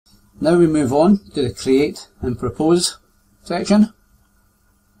Now we move on to the create and propose section.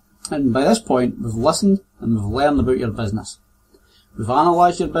 And by this point we've listened and we've learned about your business. We've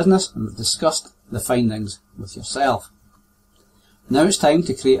analysed your business and we've discussed the findings with yourself. Now it's time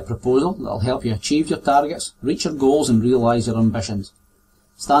to create a proposal that will help you achieve your targets, reach your goals and realise your ambitions.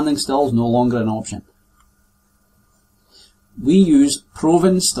 Standing still is no longer an option. We use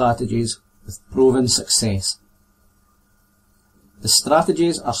proven strategies with proven success. The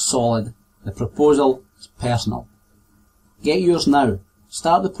strategies are solid, the proposal is personal. Get yours now.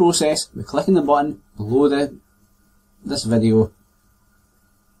 Start the process by clicking the button below this video,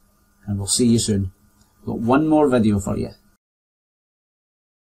 and we'll see you soon. We've got one more video for you.